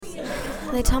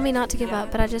They tell me not to give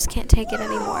up, but I just can't take it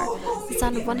anymore. The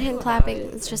sound of one hand clapping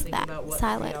is just that,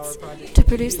 silence. To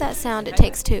produce that sound, it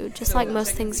takes two, just like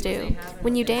most things do.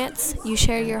 When you dance, you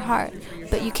share your heart,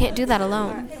 but you can't do that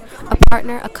alone. A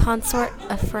partner, a consort,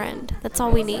 a friend. That's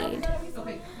all we need.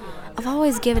 I've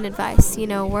always given advice,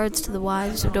 words to the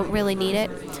wise who don't really need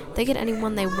it. They get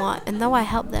anyone they want, and though I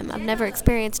help them, I've never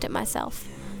experienced it myself.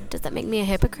 Does that make me a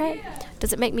hypocrite?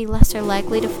 Does it make me lesser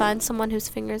likely to find someone whose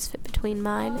fingers fit between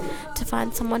mine? To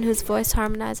find someone whose voice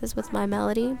harmonizes with my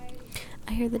melody?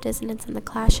 I hear the dissonance and the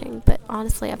clashing, but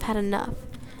honestly, I've had enough.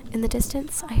 In the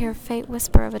distance, I hear a faint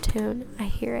whisper of a tune. I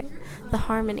hear it. The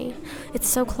harmony. It's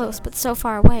so close, but so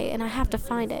far away, and I have to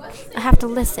find it. I have to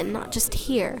listen, not just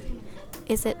hear.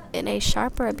 Is it an A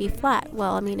sharp or a B flat?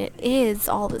 Well, it is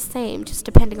all the same, just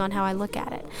depending on how I look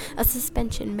at it. A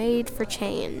suspension made for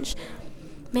change.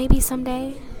 Maybe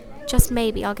someday, just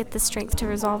maybe, I'll get the strength to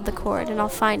resolve the chord, and I'll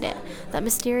find it. That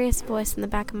mysterious voice in the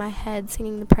back of my head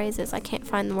singing the praises I can't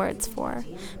find the words for.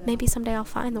 Maybe someday I'll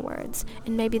find the words,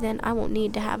 and maybe then I won't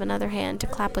need to have another hand to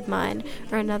clap with mine,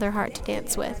 or another heart to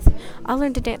dance with. I'll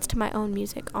learn to dance to my own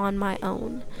music, on my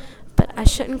own. But I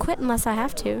shouldn't quit unless I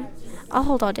have to. I'll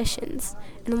hold auditions,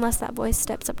 and unless that voice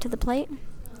steps up to the plate,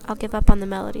 I'll give up on the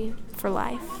melody for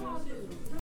life.